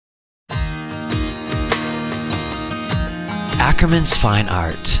Ackermans Fine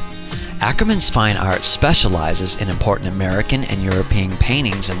Art. Ackermans Fine Art specializes in important American and European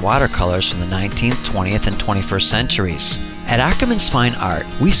paintings and watercolors from the 19th, 20th, and 21st centuries. At Ackermans Fine Art,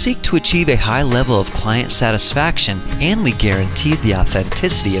 we seek to achieve a high level of client satisfaction, and we guarantee the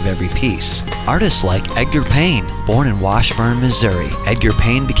authenticity of every piece. Artists like Edgar Payne, born in Washburn, Missouri. Edgar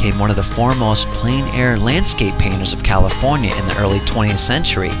Payne became one of the foremost plein-air landscape painters of California in the early 20th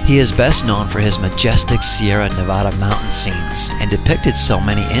century. He is best known for his majestic Sierra Nevada mountain scenes, and depicted so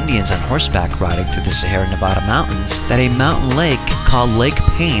many Indians on horseback riding through the Sierra Nevada mountains that a mountain lake called Lake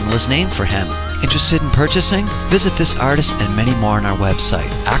Payne was named for him. Interested in purchasing? Visit this artist and many more on our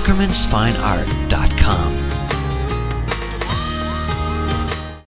website, ackermansfineart.com.